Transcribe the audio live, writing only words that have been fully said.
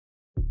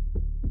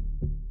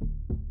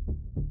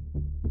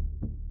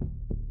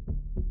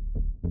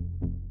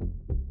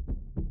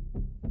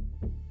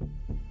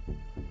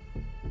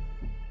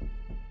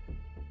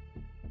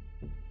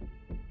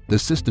The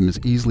system is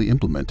easily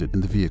implemented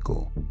in the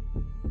vehicle.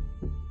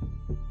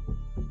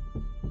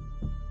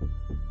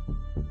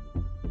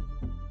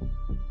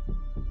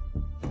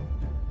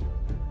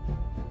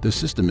 The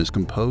system is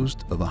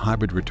composed of a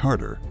hybrid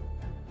retarder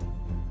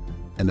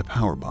and a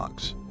power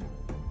box.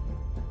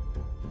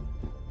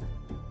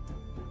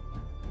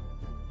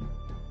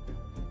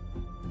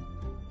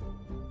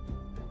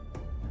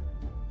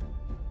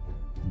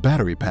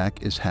 Battery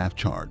pack is half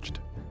charged.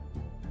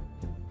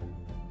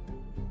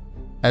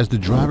 As the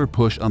driver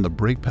pushes on the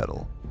brake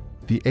pedal,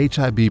 the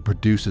HIB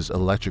produces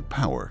electric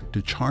power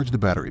to charge the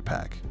battery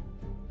pack.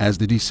 As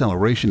the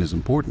deceleration is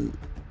important,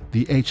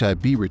 the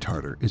HIB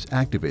retarder is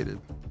activated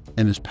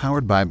and is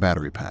powered by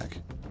battery pack.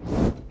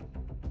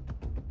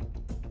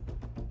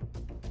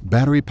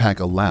 Battery pack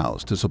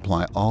allows to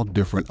supply all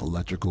different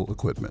electrical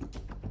equipment.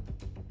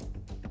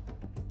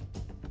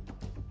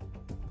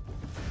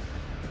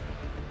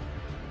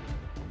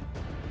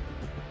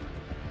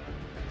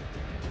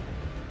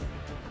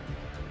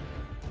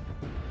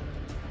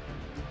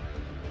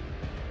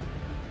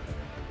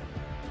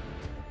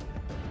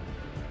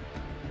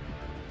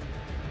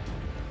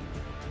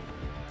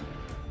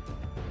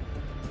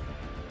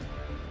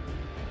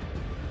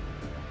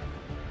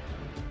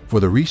 For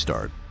the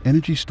restart,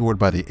 energy stored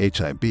by the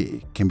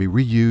HIB can be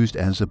reused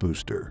as a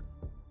booster.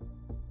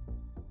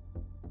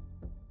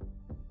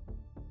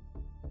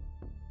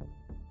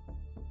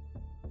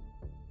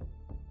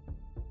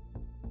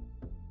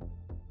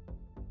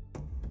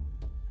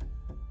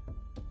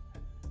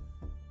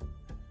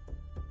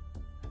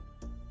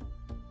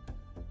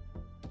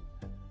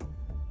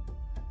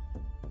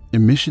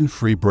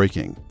 Emission-free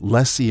braking,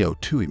 less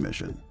CO2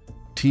 emission,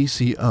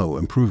 TCO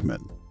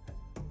improvement,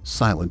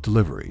 silent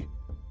delivery.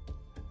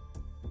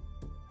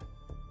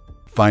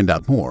 Find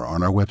out more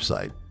on our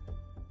website,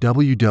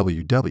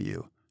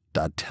 www.telma.com.